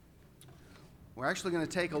We're actually going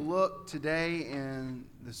to take a look today in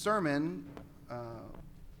the sermon,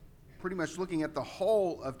 pretty much looking at the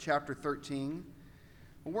whole of chapter 13.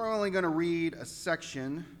 But we're only going to read a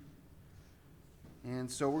section, and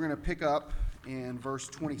so we're going to pick up in verse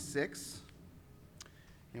 26,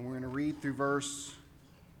 and we're going to read through verse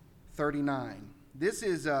 39. This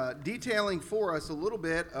is detailing for us a little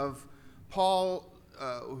bit of Paul,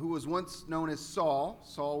 who was once known as Saul.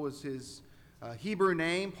 Saul was his Hebrew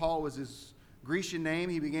name. Paul was his Grecian name.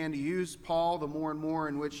 He began to use Paul the more and more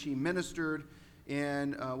in which he ministered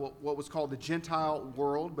in what was called the Gentile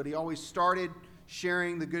world. But he always started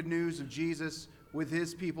sharing the good news of Jesus with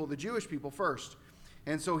his people, the Jewish people, first.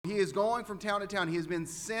 And so he is going from town to town. He has been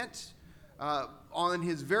sent on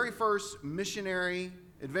his very first missionary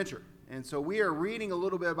adventure. And so we are reading a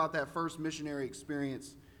little bit about that first missionary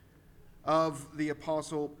experience of the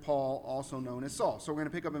Apostle Paul, also known as Saul. So we're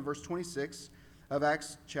going to pick up in verse 26 of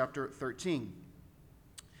Acts chapter 13.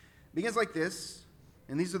 It begins like this,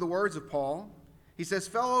 and these are the words of Paul. He says,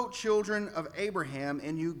 "Fellow children of Abraham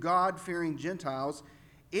and you God-fearing Gentiles,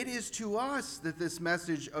 it is to us that this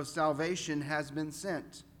message of salvation has been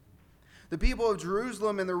sent. The people of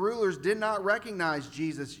Jerusalem and the rulers did not recognize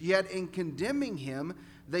Jesus, yet in condemning him,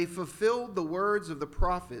 they fulfilled the words of the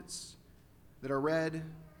prophets that are read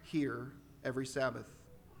here every Sabbath.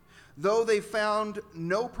 Though they found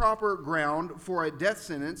no proper ground for a death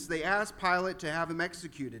sentence, they asked Pilate to have him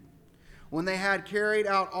executed. When they had carried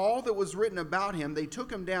out all that was written about him, they took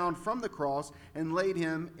him down from the cross and laid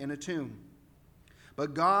him in a tomb.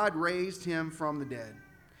 But God raised him from the dead.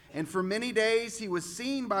 And for many days he was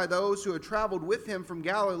seen by those who had traveled with him from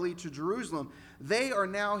Galilee to Jerusalem. They are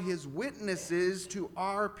now his witnesses to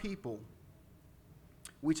our people.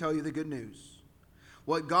 We tell you the good news.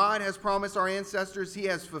 What God has promised our ancestors, he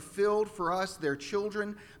has fulfilled for us, their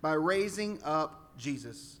children, by raising up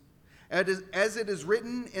Jesus. As it is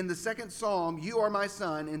written in the second psalm, you are my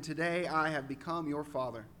son, and today I have become your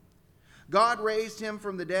father. God raised him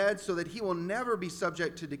from the dead so that he will never be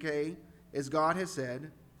subject to decay. As God has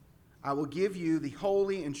said, I will give you the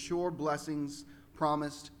holy and sure blessings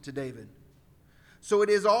promised to David. So it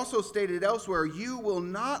is also stated elsewhere, you will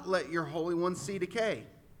not let your Holy One see decay.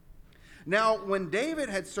 Now, when David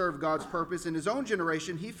had served God's purpose in his own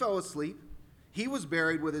generation, he fell asleep. He was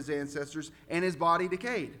buried with his ancestors, and his body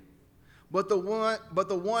decayed. But the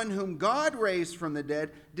one whom God raised from the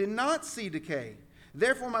dead did not see decay.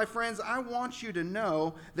 Therefore, my friends, I want you to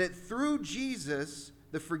know that through Jesus,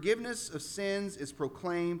 the forgiveness of sins is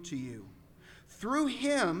proclaimed to you. Through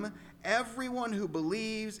him, everyone who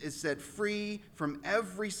believes is set free from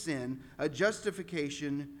every sin, a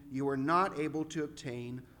justification you are not able to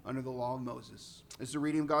obtain under the law of Moses. This is the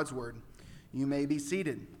reading of God's word. You may be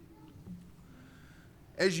seated.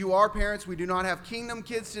 As you are parents, we do not have Kingdom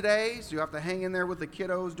Kids today, so you have to hang in there with the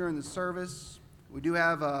kiddos during the service. We do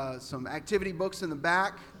have some activity books in the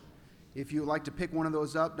back. If you would like to pick one of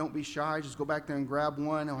those up, don't be shy. Just go back there and grab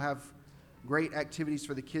one. I'll have great activities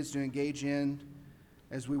for the kids to engage in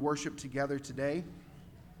as we worship together today.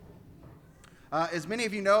 As many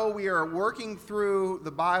of you know, we are working through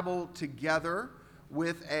the Bible together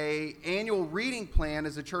with an annual reading plan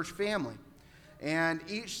as a church family. And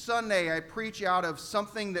each Sunday I preach out of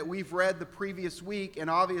something that we've read the previous week, and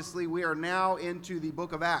obviously we are now into the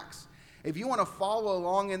book of Acts. If you want to follow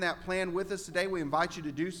along in that plan with us today, we invite you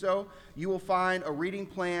to do so. You will find a reading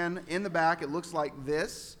plan in the back. It looks like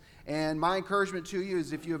this. And my encouragement to you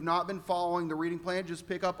is if you have not been following the reading plan, just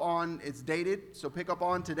pick up on, it's dated, so pick up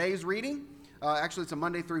on today's reading. Actually, it's a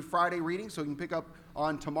Monday through Friday reading, so you can pick up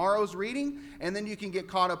on tomorrow's reading, and then you can get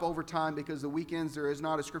caught up over time because the weekends there is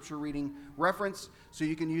not a scripture reading reference, so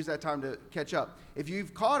you can use that time to catch up. If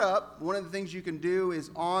you've caught up, one of the things you can do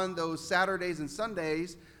is on those Saturdays and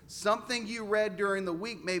Sundays, something you read during the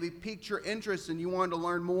week maybe piqued your interest and you wanted to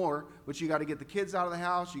learn more, but you got to get the kids out of the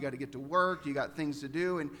house, you got to get to work, you got things to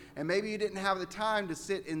do, and maybe you didn't have the time to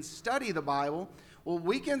sit and study the Bible. Well,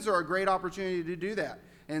 weekends are a great opportunity to do that.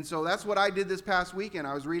 And so that's what I did this past weekend.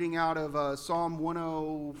 I was reading out of Psalm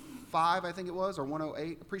 105, I think it was, or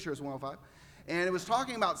 108. I'm pretty sure it's 105. And it was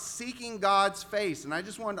talking about seeking God's face. And I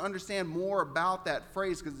just wanted to understand more about that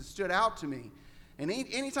phrase because it stood out to me. And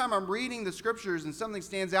anytime I'm reading the scriptures and something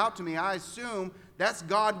stands out to me, I assume that's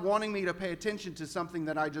God wanting me to pay attention to something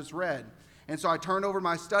that I just read. And so I turned over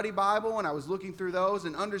my study Bible and I was looking through those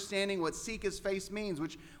and understanding what seek his face means,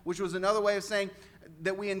 which was another way of saying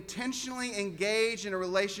that we intentionally engage in a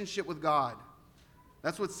relationship with God.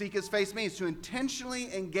 That's what seek his face means, to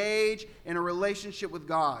intentionally engage in a relationship with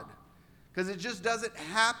God. Because it just doesn't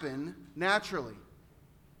happen naturally.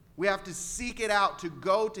 We have to seek it out, to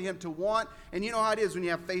go to him, to want. And you know how it is when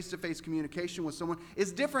you have face-to-face communication with someone.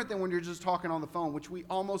 It's different than when you're just talking on the phone, which we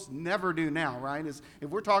almost never do now, right? If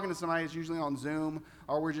we're talking to somebody, it's usually on Zoom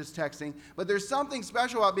or we're just texting. But there's something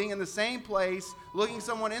special about being in the same place, looking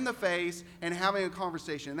someone in the face, and having a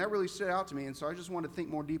conversation. And that really stood out to me, and so I just want to think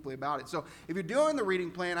more deeply about it. So if you're doing the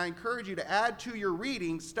reading plan, I encourage you to add to your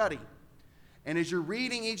reading study. And as you're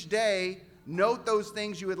reading each day, note those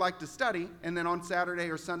things you would like to study, and then on Saturday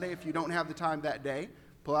or Sunday, if you don't have the time that day,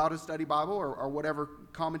 pull out a study Bible or whatever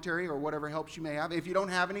commentary or whatever helps you may have. If you don't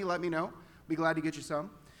have any, let me know. Be glad to get you some.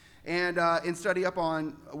 And study up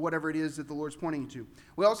on whatever it is that the Lord's pointing you to.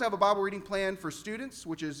 We also have a Bible reading plan for students,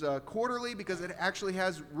 which is quarterly, because it actually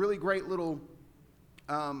has really great little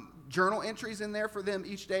journal entries in there for them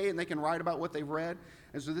each day, and they can write about what they've read.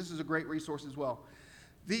 And so this is a great resource as well.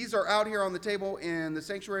 These are out here on the table in the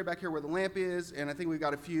sanctuary back here where the lamp is, and I think we've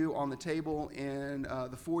got a few on the table in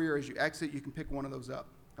the foyer. As you exit, you can pick one of those up.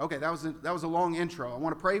 Okay, that was a long intro. I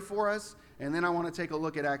want to pray for us, and then I want to take a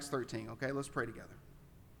look at Acts 13. Okay, let's pray together.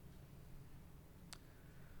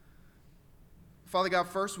 Father God,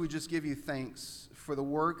 first we just give you thanks for the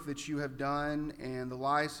work that you have done and the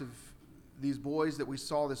lives of these boys that we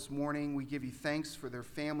saw this morning. We give you thanks for their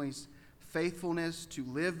families' faithfulness to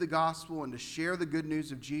live the gospel and to share the good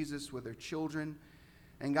news of Jesus with their children.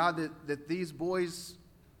 And God, that these boys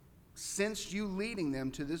sensed you leading them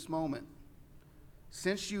to this moment,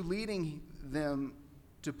 sensed you leading them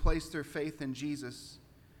to place their faith in Jesus.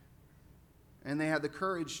 And they had the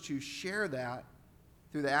courage to share that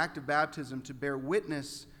through the act of baptism, to bear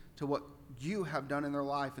witness to what you have done in their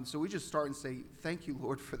life. And so we just start and say, thank you,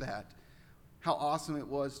 Lord, for that. How awesome it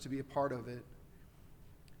was to be a part of it.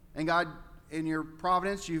 And God, in your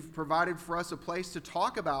providence, you've provided for us a place to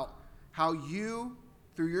talk about how you,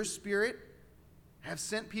 through your Spirit, have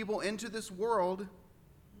sent people into this world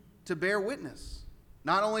to bear witness.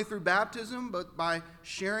 Not only through baptism, but by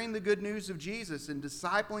sharing the good news of Jesus and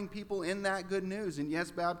discipling people in that good news. And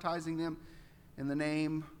yes, baptizing them in the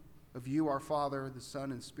name of you, our Father, the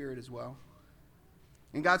Son, and Spirit as well.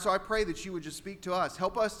 And God, so I pray that you would just speak to us.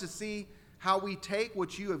 Help us to see how we take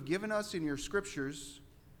what you have given us in your scriptures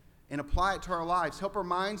and apply it to our lives. Help our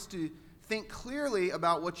minds to think clearly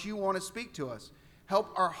about what you want to speak to us.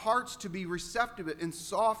 Help our hearts to be receptive and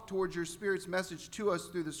soft towards your Spirit's message to us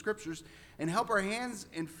through the scriptures. And help our hands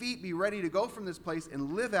and feet be ready to go from this place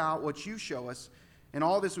and live out what you show us. And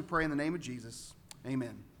all this we pray in the name of Jesus.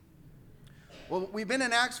 Amen. Well, we've been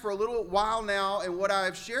in Acts for a little while now, and what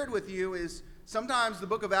I've shared with you is sometimes the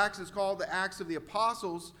book of Acts is called the Acts of the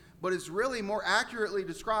Apostles, but it's really more accurately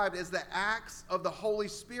described as the Acts of the Holy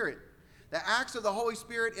Spirit. The Acts of the Holy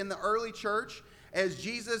Spirit in the early church, as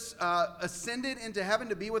Jesus ascended into heaven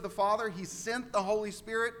to be with the Father, he sent the Holy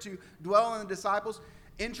Spirit to dwell in the disciples.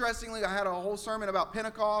 Interestingly, I had a whole sermon about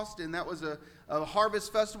Pentecost, and that was a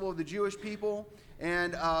harvest festival of the Jewish people.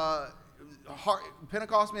 And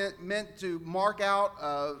Pentecost meant to mark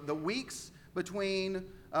out the weeks between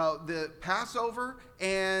the Passover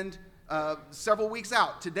and several weeks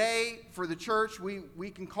out. Today, for the church,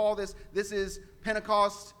 we can call this is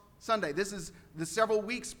Pentecost Sunday. This is the several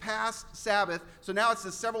weeks past Sabbath. So now it's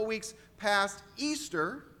the several weeks past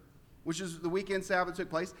Easter, which is the weekend Sabbath took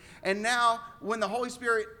place. And now, when the Holy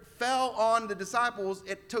Spirit fell on the disciples,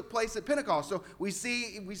 it took place at Pentecost. So we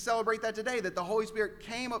celebrate that today, that the Holy Spirit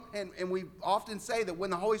came up, and we often say that when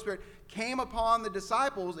the Holy Spirit came upon the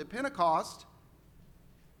disciples at Pentecost,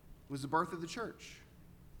 it was the birth of the church.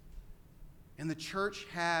 And the church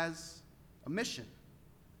has a mission.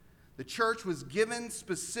 The church was given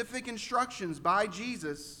specific instructions by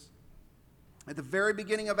Jesus at the very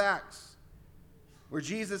beginning of Acts, where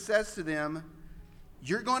Jesus says to them,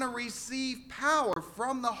 you're going to receive power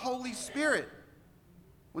from the Holy Spirit.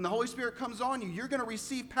 When the Holy Spirit comes on you, you're going to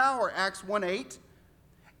receive power, Acts 1:8,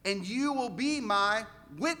 and you will be my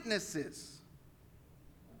witnesses.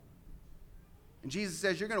 And Jesus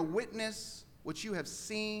says you're going to witness what you have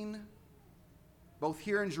seen, both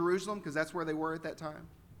here in Jerusalem, because that's where they were at that time.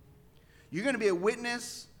 You're going to be a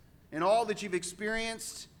witness in all that you've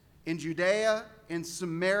experienced in Judea, in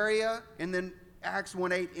Samaria, and then Acts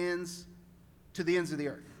 1:8 ends to the ends of the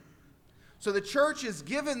earth. So the church is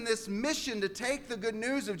given this mission to take the good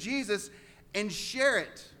news of Jesus and share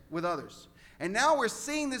it with others. And now we're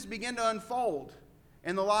seeing this begin to unfold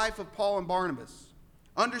in the life of Paul and Barnabas.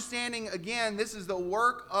 Understanding, again, this is the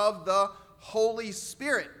work of the Holy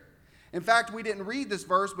Spirit. In fact, we didn't read this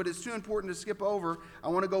verse, but it's too important to skip over. I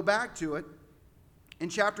want to go back to it. In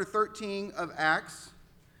chapter 13 of Acts,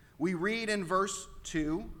 we read in verse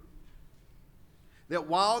 2 that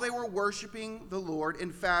while they were worshiping the Lord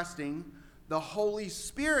and fasting, the Holy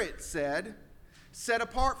Spirit said, "Set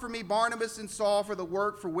apart for me Barnabas and Saul for the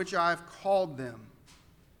work for which I have called them."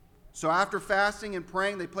 So after fasting and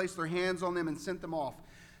praying, they placed their hands on them and sent them off.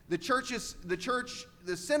 The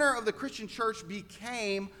center of the Christian church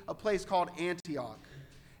became a place called Antioch.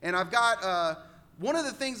 And I've got one of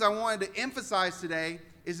the things I wanted to emphasize today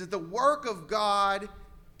is that the work of God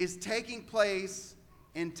is taking place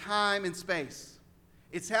in time and space.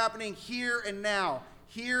 It's happening here and now.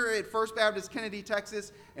 Here at First Baptist Kennedy,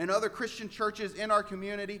 Texas, and other Christian churches in our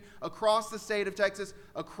community, across the state of Texas,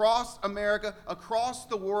 across America, across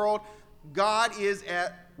the world, God is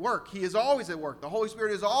at work. He is always at work. The Holy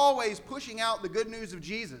Spirit is always pushing out the good news of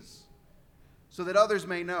Jesus so that others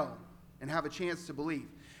may know and have a chance to believe.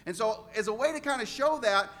 And so as a way to kind of show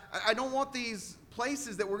that, I don't want these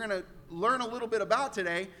places that we're going to learn a little bit about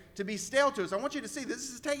today to be stale to us. I want you to see this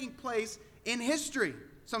is taking place in history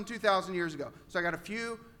some 2,000 years ago. So I got a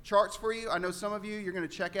few charts for you. I know some of you, you're going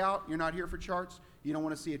to check out. You're not here for charts. You don't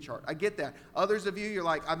want to see a chart. I get that. Others of you, you're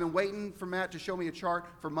like, I've been waiting for Matt to show me a chart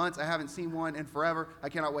for months. I haven't seen one in forever. I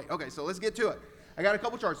cannot wait. Okay, so let's get to it. I got a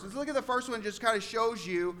couple charts. Let's look at the first one. Just kind of shows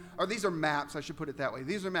you, or these are maps. I should put it that way.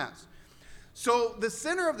 These are maps. So the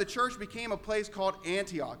center of the church became a place called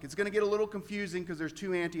Antioch. It's going to get a little confusing because there's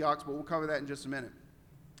two Antiochs, but we'll cover that in just a minute.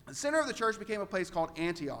 The center of the church became a place called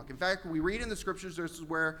Antioch. In fact, we read in the scriptures this is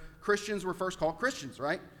where Christians were first called Christians,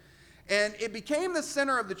 right? And it became the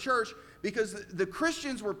center of the church because the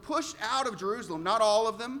Christians were pushed out of Jerusalem. Not all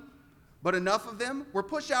of them, but enough of them were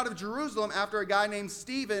pushed out of Jerusalem after a guy named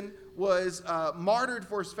Stephen was martyred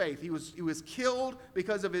for his faith. He was killed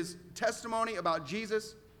because of his testimony about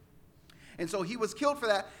Jesus. And so he was killed for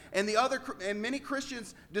that. And many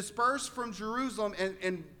Christians dispersed from Jerusalem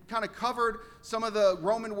and kind of covered some of the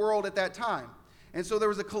Roman world at that time. And so there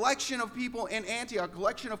was a collection of people in Antioch, a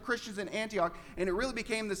collection of Christians in Antioch, and it really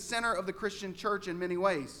became the center of the Christian church in many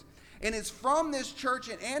ways. And it's from this church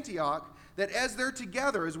in Antioch that as they're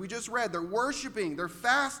together, as we just read, they're worshiping, they're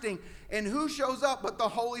fasting, and who shows up but the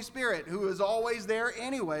Holy Spirit, who is always there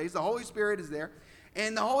anyways. The Holy Spirit is there.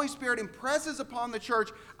 And the Holy Spirit impresses upon the church,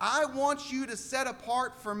 I want you to set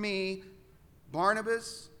apart for me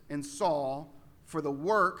Barnabas and Saul for the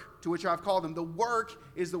work to which I've called them. The work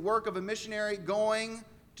is the work of a missionary going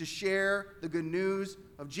to share the good news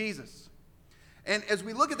of Jesus. And as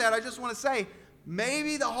we look at that, I just want to say,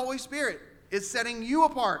 maybe the Holy Spirit is setting you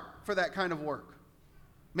apart for that kind of work.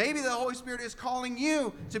 Maybe the Holy Spirit is calling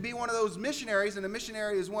you to be one of those missionaries, and a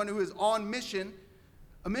missionary is one who is on mission.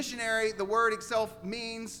 A missionary, the word itself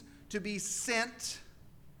means to be sent.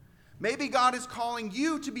 Maybe God is calling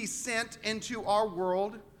you to be sent into our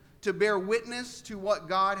world to bear witness to what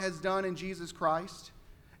God has done in Jesus Christ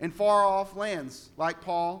in far off lands like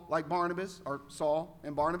Paul, like Barnabas, or Saul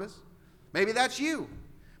and Barnabas. Maybe that's you.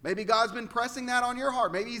 Maybe God's been pressing that on your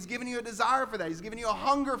heart. Maybe He's given you a desire for that. He's given you a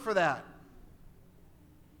hunger for that.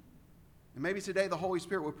 And maybe today the Holy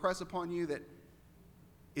Spirit will press upon you that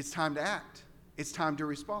it's time to act. It's time to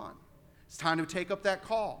respond. It's time to take up that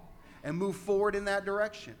call and move forward in that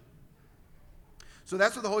direction. So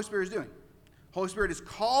that's what the Holy Spirit is doing. Holy Spirit is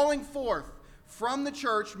calling forth from the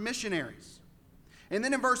church missionaries. And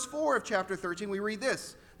then in verse 4 of chapter 13, we read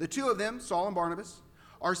this. The two of them, Saul and Barnabas,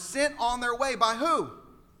 are sent on their way by who?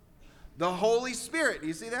 The Holy Spirit. Do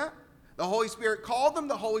you see that? The Holy Spirit called them.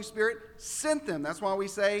 The Holy Spirit sent them. That's why we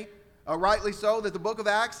say, rightly so, that the book of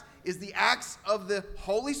Acts is the acts of the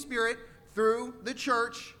Holy Spirit through the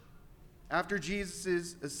church after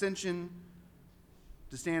Jesus' ascension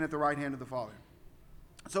to stand at the right hand of the Father.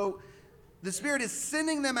 So the Spirit is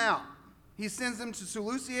sending them out. He sends them to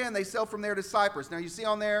Seleucia, and they sail from there to Cyprus. Now, you see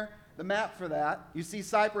on there the map for that. You see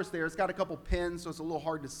Cyprus there. It's got a couple pins, so it's a little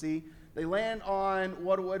hard to see. They land on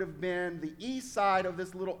what would have been the east side of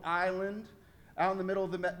this little island out in the middle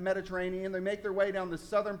of the Mediterranean. They make their way down the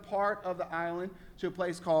southern part of the island to a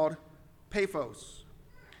place called Paphos.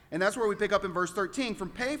 And that's where we pick up in verse 13. From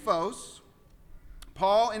Paphos,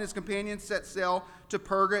 Paul and his companions set sail to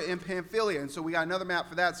Perga in Pamphylia. And so we got another map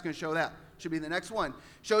for that. It's going to show that. Should be the next one.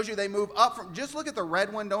 Shows you they move up from, just look at the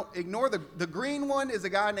red one. Don't ignore the green one is a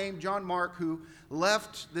guy named John Mark who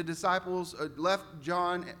left the disciples, left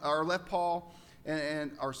Paul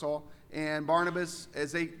or Saul and Barnabas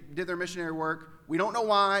as they did their missionary work. We don't know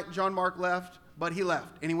why John Mark left, but he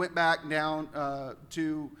left. And he went back down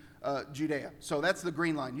to Judea. So that's the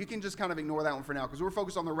green line. You can just kind of ignore that one for now because we're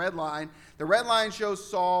focused on the red line. The red line shows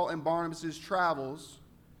Saul and Barnabas' travels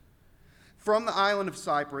from the island of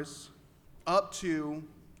Cyprus up to,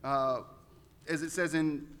 as it says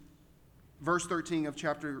in verse 13 of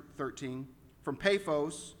chapter 13, from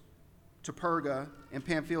Paphos to Perga and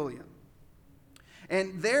Pamphylia.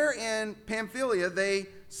 And there in Pamphylia, they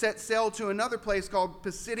set sail to another place called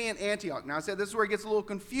Pisidian Antioch. Now, I said this is where it gets a little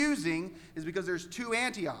confusing, is because there's two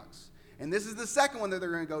Antiochs. And this is the second one that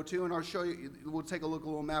they're going to go to, and I'll show you. We'll take a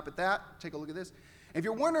little map at that. Take a look at this. If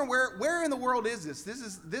you're wondering where in the world is this?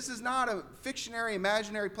 This is not a fictionary,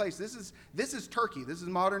 imaginary place. This is Turkey. This is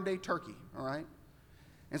modern-day Turkey, all right?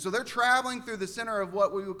 And so they're traveling through the center of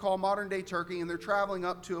what we would call modern-day Turkey, and they're traveling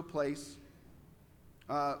up to a place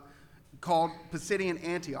called Pisidian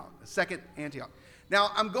Antioch, the second Antioch.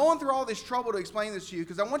 Now, I'm going through all this trouble to explain this to you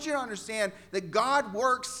because I want you to understand that God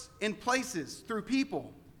works in places through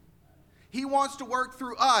people. He wants to work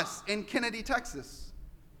through us in Kennedy, Texas.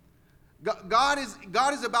 God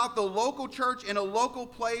is about the local church in a local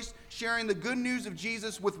place sharing the good news of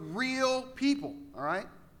Jesus with real people, all right?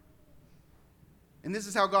 And this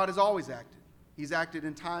is how God has always acted. He's acted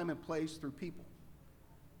in time and place through people.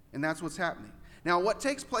 And that's what's happening. Now, what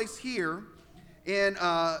takes place here in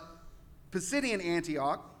Pisidian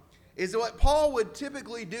Antioch is what Paul would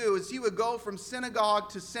typically do is he would go from synagogue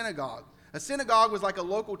to synagogue. A synagogue was like a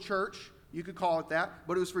local church, you could call it that,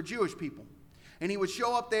 but it was for Jewish people. And he would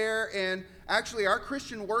show up there, and actually our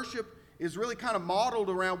Christian worship is really kind of modeled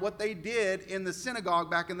around what they did in the synagogue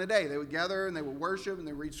back in the day. They would gather and they would worship and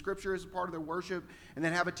they would read scripture as a part of their worship and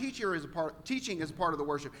then have a teaching as a part of the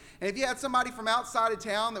worship. And if you had somebody from outside of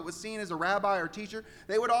town that was seen as a rabbi or teacher,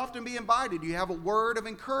 they would often be invited. You have a word of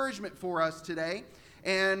encouragement for us today.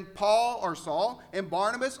 And Paul or Saul and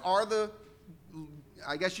Barnabas are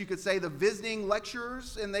I guess you could say, the visiting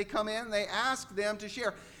lecturers, and they come in, they ask them to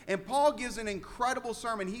share. And Paul gives an incredible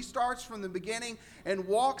sermon. He starts from the beginning and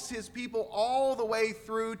walks his people all the way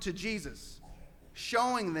through to Jesus,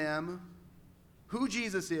 showing them who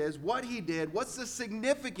Jesus is, what he did, what's the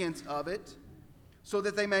significance of it, so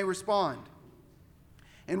that they may respond.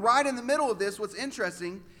 And right in the middle of this, what's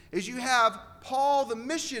interesting is you have Paul the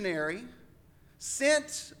missionary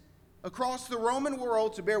sent across the Roman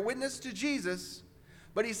world to bear witness to Jesus.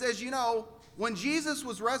 But he says, when Jesus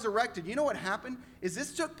was resurrected, you know what happened? Is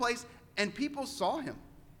this took place and people saw him.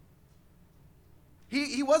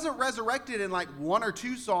 He wasn't resurrected and like one or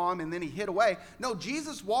two saw him and then he hid away. No,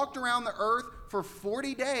 Jesus walked around the earth for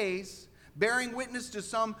 40 days bearing witness to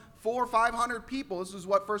some 400 or 500 people. This is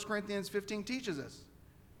what 1 Corinthians 15 teaches us.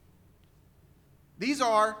 These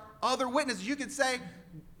are other witnesses. You could say,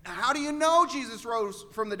 how do you know Jesus rose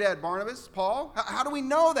from the dead, Barnabas, Paul? How do we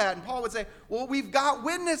know that? And Paul would say, well, we've got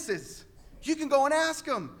witnesses. You can go and ask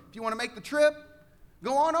them. If you want to make the trip,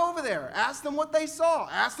 go on over there. Ask them what they saw.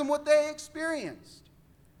 Ask them what they experienced.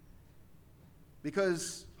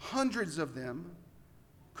 Because hundreds of them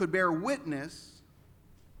could bear witness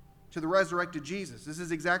to the resurrected Jesus. This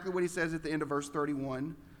is exactly what he says at the end of verse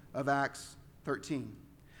 31 of Acts 13.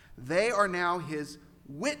 They are now his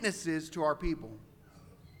witnesses to our people.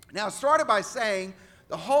 Now, it started by saying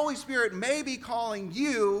the Holy Spirit may be calling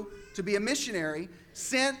you to be a missionary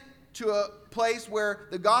sent to a place where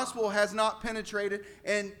the gospel has not penetrated,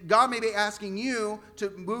 and God may be asking you to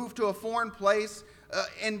move to a foreign place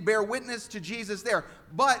and bear witness to Jesus there.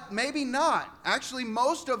 But maybe not. Actually,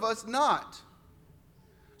 most of us not.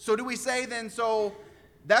 So do we say then, so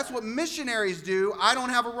that's what missionaries do. I don't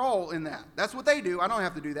have a role in that. That's what they do. I don't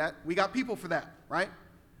have to do that. We got people for that, right?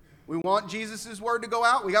 We want Jesus' word to go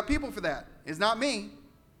out. We got people for that. It's not me.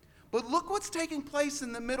 But look what's taking place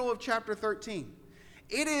in the middle of chapter 13.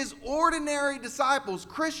 It is ordinary disciples,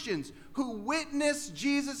 Christians, who witnessed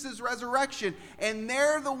Jesus' resurrection, and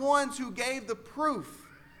they're the ones who gave the proof.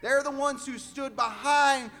 They're the ones who stood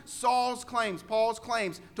behind Saul's claims, Paul's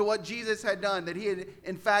claims to what Jesus had done, that he had,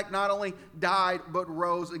 in fact, not only died, but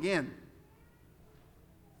rose again.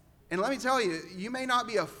 And let me tell you, you may not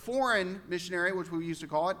be a foreign missionary, which we used to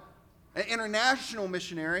call it, an international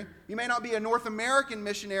missionary. You may not be a North American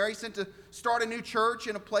missionary sent to start a new church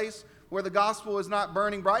in a place where the gospel is not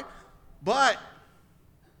burning bright, but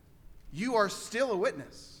you are still a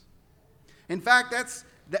witness. In fact,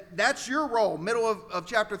 that's your role, middle of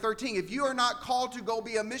chapter 13. If you are not called to go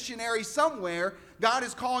be a missionary somewhere, God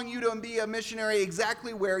is calling you to be a missionary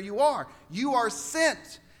exactly where you are. You are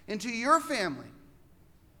sent into your family,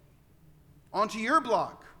 onto your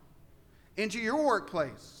block, into your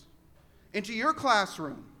workplace, into your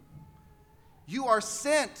classroom. You are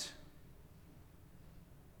sent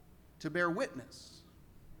to bear witness.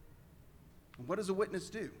 And what does a witness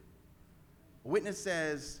do? A witness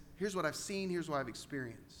says, here's what I've seen, here's what I've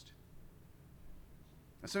experienced.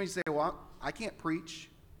 Now some of you say, well, I can't preach.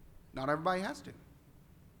 Not everybody has to.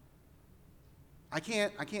 I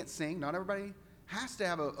can't sing. Not everybody has to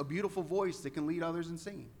have a beautiful voice that can lead others in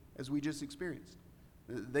singing, as we just experienced.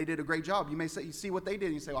 They did a great job. You may say, you see what they did,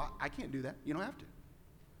 and you say, well, I can't do that. You don't have to.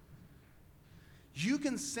 you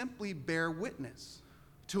can simply bear witness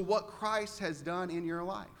to what Christ has done in your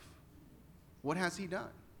life. What has he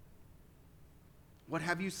done? What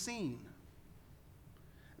have you seen?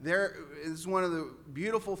 There is one of the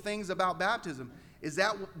beautiful things about baptism, is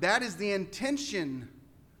that is the intention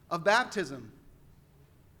of baptism.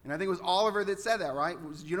 And I think it was Oliver that said that, right?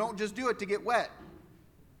 You don't just do it to get wet,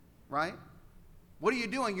 right? What are you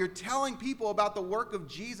doing? You're telling people about the work of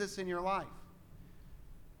Jesus in your life.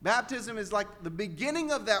 Baptism is like the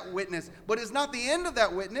beginning of that witness, but it's not the end of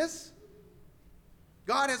that witness.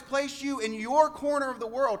 God has placed you in your corner of the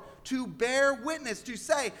world to bear witness, to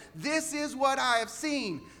say, this is what I have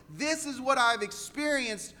seen. This is what I've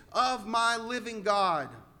experienced of my living God.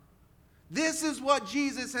 This is what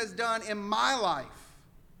Jesus has done in my life.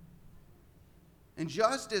 And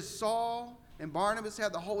just as Saul and Barnabas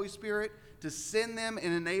had the Holy Spirit to send them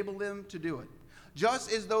and enable them to do it,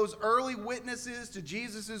 just as those early witnesses to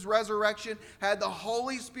Jesus' resurrection had the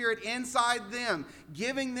Holy Spirit inside them,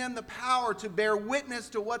 giving them the power to bear witness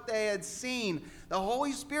to what they had seen, the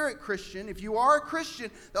Holy Spirit, Christian, if you are a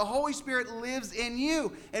Christian, the Holy Spirit lives in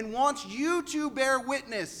you and wants you to bear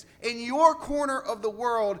witness in your corner of the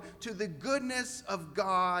world to the goodness of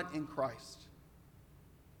God in Christ.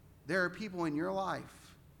 There are people in your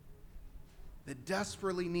life that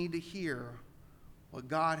desperately need to hear what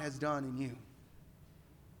God has done in you.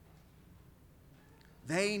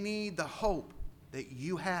 They need the hope that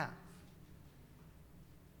you have.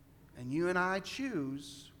 And you and I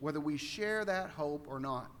choose whether we share that hope or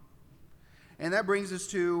not. And that brings us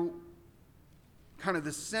to kind of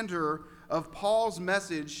the center of Paul's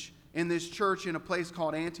message in this church in a place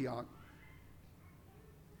called Antioch.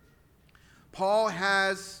 Paul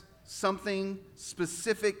has something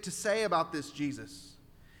specific to say about this Jesus.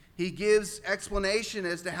 He gives explanation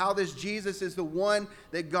as to how this Jesus is the one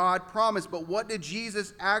that God promised. But what did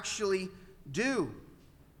Jesus actually do?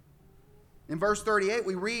 In verse 38,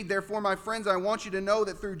 we read, "Therefore, my friends, I want you to know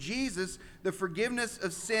that through Jesus, the forgiveness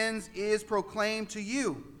of sins is proclaimed to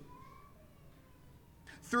you.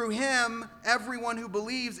 Through him, everyone who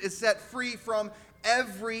believes is set free from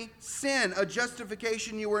every sin, a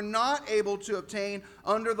justification you were not able to obtain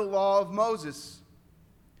under the law of Moses."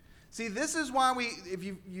 See, this is why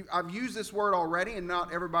I've used this word already, and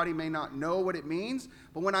not everybody may not know what it means,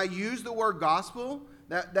 but when I use the word gospel,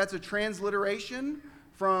 that's a transliteration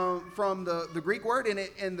from the Greek word,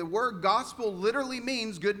 and the word gospel literally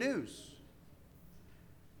means good news.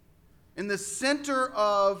 And the center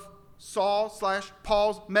of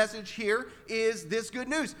Paul's message here is this good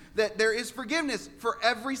news, that there is forgiveness for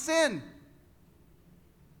every sin.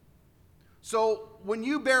 So when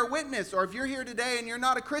you bear witness, or if you're here today and you're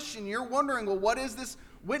not a Christian, you're wondering, well, what is this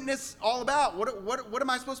witness all about? What am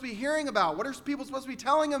I supposed to be hearing about? What are people supposed to be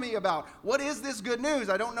telling me about? What is this good news?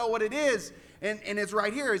 I don't know what it is. And it's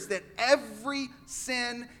right here. It's that every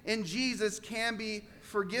sin in Jesus can be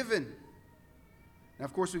forgiven. Now,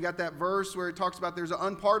 of course, we got that verse where it talks about there's an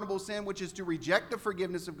unpardonable sin, which is to reject the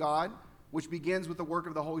forgiveness of God, which begins with the work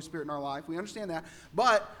of the Holy Spirit in our life. We understand that.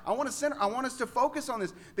 But I want us to focus on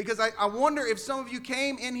this, because I wonder if some of you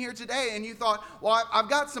came in here today and you thought, well, I've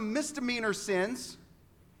got some misdemeanor sins,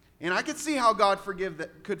 and I could see how God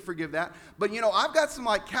could forgive that. But, I've got some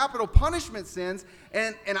like capital punishment sins,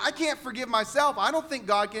 and I can't forgive myself. I don't think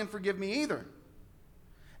God can forgive me either.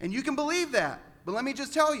 And you can believe that. But let me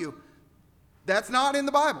just tell you, that's not in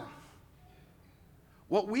the Bible.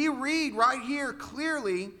 What we read right here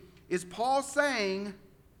clearly is Paul saying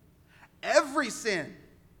every sin.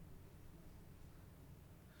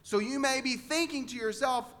 So you may be thinking to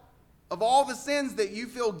yourself of all the sins that you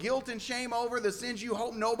feel guilt and shame over, the sins you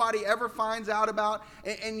hope nobody ever finds out about,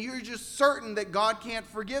 and you're just certain that God can't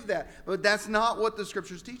forgive that. But that's not what the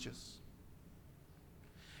scriptures teach us.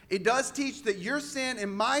 It does teach that your sin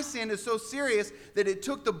and my sin is so serious that it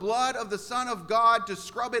took the blood of the Son of God to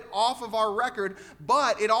scrub it off of our record,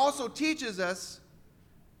 but it also teaches us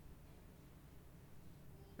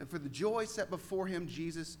that for the joy set before him,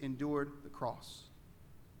 Jesus endured the cross.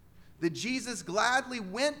 That Jesus gladly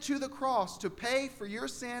went to the cross to pay for your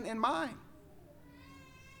sin and mine.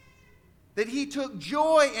 That he took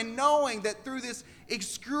joy in knowing that through this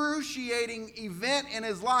excruciating event in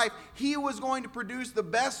his life, he was going to produce the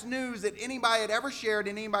best news that anybody had ever shared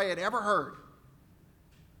and anybody had ever heard.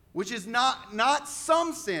 Which is not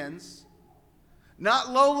some sins, not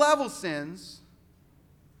low-level sins,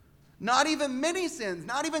 not even many sins,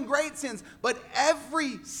 not even great sins, but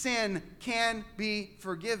every sin can be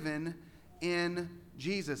forgiven in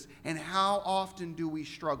Jesus. And how often do we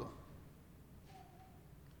struggle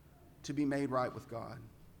to be made right with God?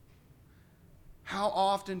 How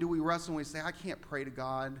often do we wrestle and we say, I can't pray to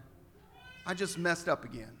God. I just messed up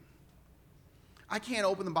again. I can't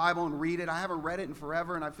open the Bible and read it. I haven't read it in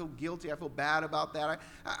forever, and I feel guilty. I feel bad about that.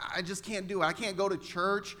 I just can't do it. I can't go to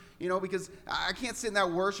church, because I can't sit in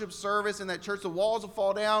that worship service in that church. The walls will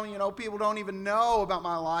fall down. People don't even know about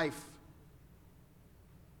my life.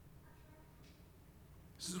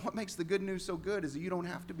 This is what makes the good news so good, is that you don't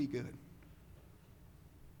have to be good.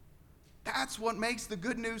 That's what makes the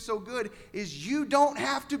good news so good, is you don't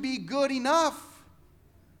have to be good enough.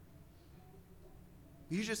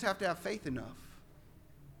 You just have to have faith enough.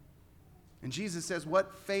 And Jesus says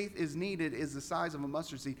what faith is needed is the size of a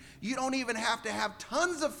mustard seed. You don't even have to have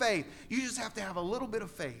tons of faith. You just have to have a little bit of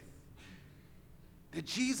faith that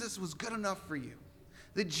Jesus was good enough for you,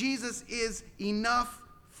 that Jesus is enough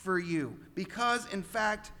for you, because in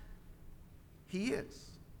fact, he is.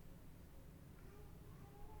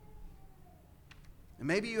 And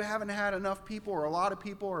maybe you haven't had enough people, or a lot of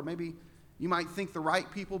people, or maybe you might think the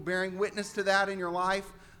right people bearing witness to that in your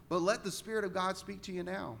life, but let the Spirit of God speak to you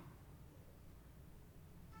now.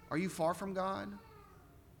 Are you far from God?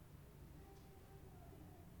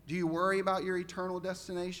 Do you worry about your eternal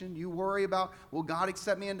destination? Do you worry about, will God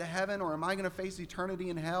accept me into heaven, or am I going to face eternity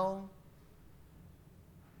in hell?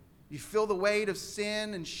 You feel the weight of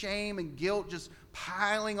sin and shame and guilt just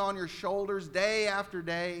piling on your shoulders day after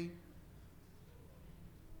day.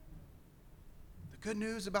 The good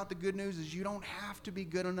news about the good news is you don't have to be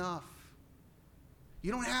good enough.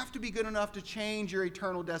 You don't have to be good enough to change your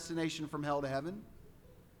eternal destination from hell to heaven.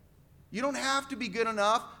 You don't have to be good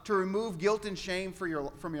enough to remove guilt and shame from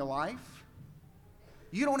your life.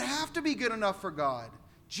 You don't have to be good enough for God.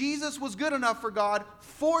 Jesus was good enough for God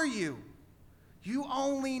for you. You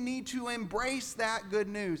only need to embrace that good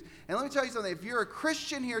news. And let me tell you something. If you're a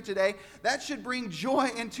Christian here today, that should bring joy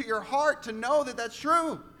into your heart to know that that's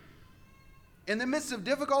true. In the midst of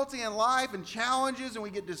difficulty in life and challenges, and we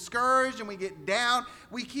get discouraged and we get down,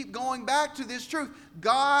 we keep going back to this truth.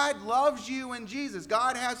 God loves you in Jesus.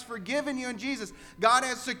 God has forgiven you in Jesus. God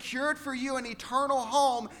has secured for you an eternal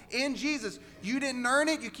home in Jesus. You didn't earn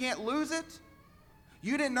it. You can't lose it.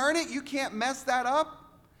 You didn't earn it. You can't mess that up.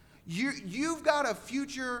 You've got a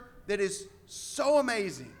future that is so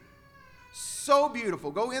amazing, so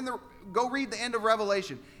beautiful. Go read the end of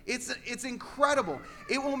Revelation. It's incredible.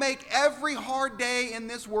 It will make every hard day in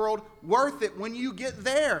this world worth it when you get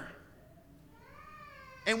there.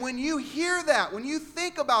 And when you hear that, when you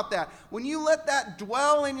think about that, when you let that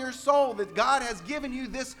dwell in your soul, that God has given you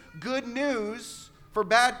this good news for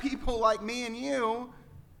bad people like me and you,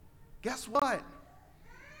 guess what?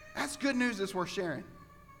 That's good news that's worth sharing.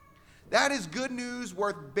 That is good news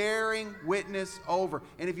worth bearing witness over.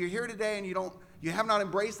 And if you're here today and you have not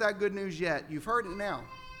embraced that good news yet, you've heard it now.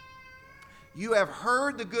 You have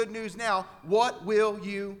heard the good news now. What will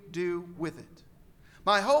you do with it?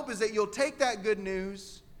 My hope is that you'll take that good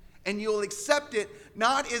news and you'll accept it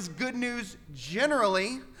not as good news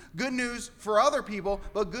generally, good news for other people,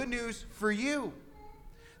 but good news for you.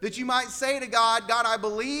 That you might say to God, God, I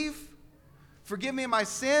believe. Forgive me of my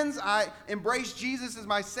sins. I embrace Jesus as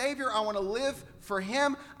my Savior. I want to live for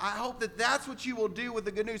Him. I hope that that's what you will do with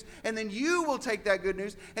the good news. And then you will take that good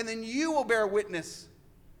news and then you will bear witness,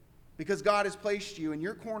 because God has placed you in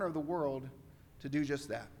your corner of the world to do just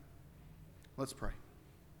that. Let's pray.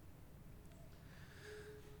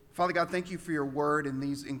 Father God, thank you for your word in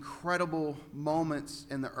these incredible moments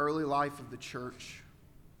in the early life of the church,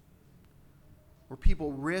 where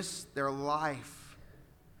people risked their life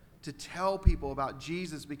to tell people about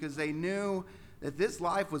Jesus because they knew that this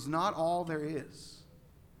life was not all there is.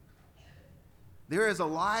 There is a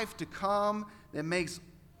life to come that makes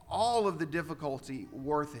all of the difficulty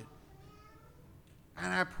worth it.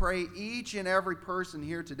 And I pray each and every person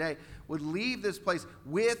here today would leave this place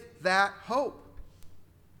with that hope.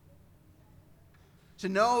 To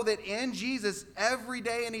know that in Jesus, every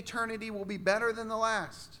day in eternity will be better than the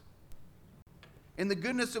last. And the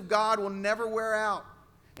goodness of God will never wear out.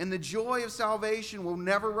 And the joy of salvation will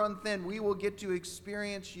never run thin. We will get to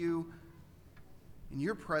experience you in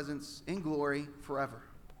your presence in glory forever.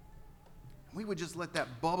 We would just let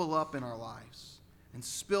that bubble up in our lives and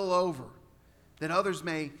spill over, that others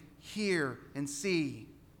may hear and see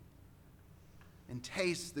and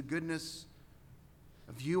taste the goodness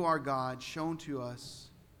of you, our God, shown to us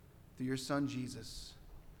through your Son, Jesus,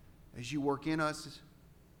 as you work in us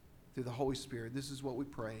through the Holy Spirit. This is what we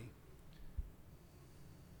pray.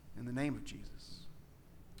 In the name of Jesus,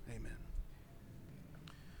 amen.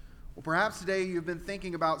 Well, perhaps today you've been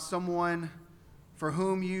thinking about someone for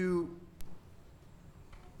whom you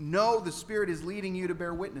know the Spirit is leading you to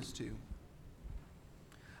bear witness to.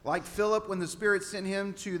 Like Philip, when the Spirit sent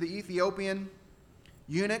him to the Ethiopian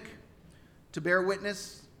eunuch to bear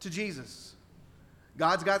witness to Jesus.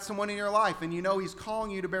 God's got someone in your life, and you know He's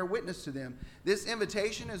calling you to bear witness to them. This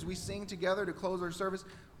invitation, as we sing together to close our service,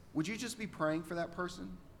 would you just be praying for that person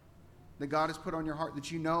that God has put on your heart,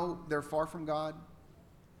 that you know they're far from God,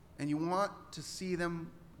 and you want to see them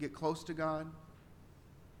get close to God?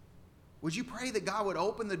 Would you pray that God would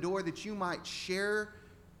open the door that you might share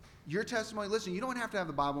your testimony? Listen, you don't have to have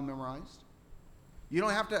the Bible memorized. You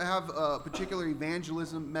don't have to have a particular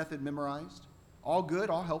evangelism method memorized. All good,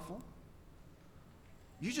 all helpful.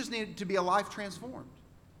 You just need to be a life transformed.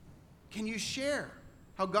 Can you share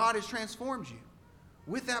how God has transformed you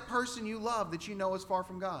with that person you love that you know is far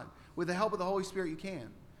from God? With the help of the Holy Spirit, you can.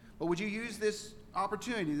 But would you use this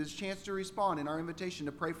opportunity, this chance to respond in our invitation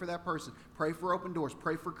to pray for that person? Pray for open doors.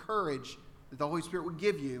 Pray for courage that the Holy Spirit would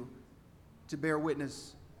give you to bear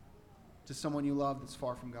witness to someone you love that's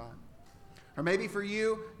far from God. Or maybe for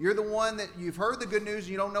you, you're the one that you've heard the good news and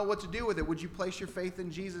you don't know what to do with it. Would you place your faith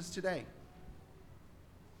in Jesus today?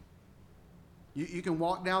 You can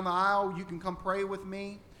walk down the aisle. You can come pray with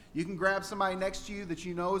me. You can grab somebody next to you that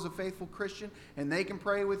you know is a faithful Christian, and they can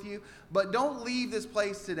pray with you. But don't leave this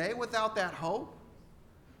place today without that hope,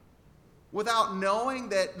 without knowing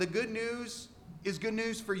that the good news is good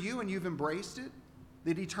news for you and you've embraced it,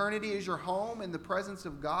 that eternity is your home in the presence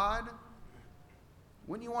of God.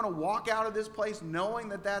 Wouldn't you want to walk out of this place knowing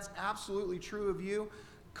that that's absolutely true of you?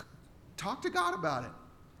 Talk to God about it.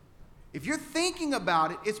 If you're thinking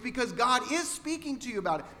about it, it's because God is speaking to you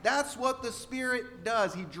about it. That's what the Spirit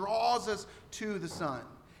does. He draws us to the Son.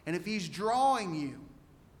 And if He's drawing you,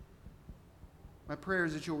 my prayer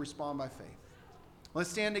is that you'll respond by faith. Let's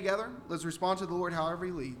stand together. Let's respond to the Lord however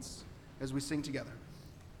He leads as we sing together.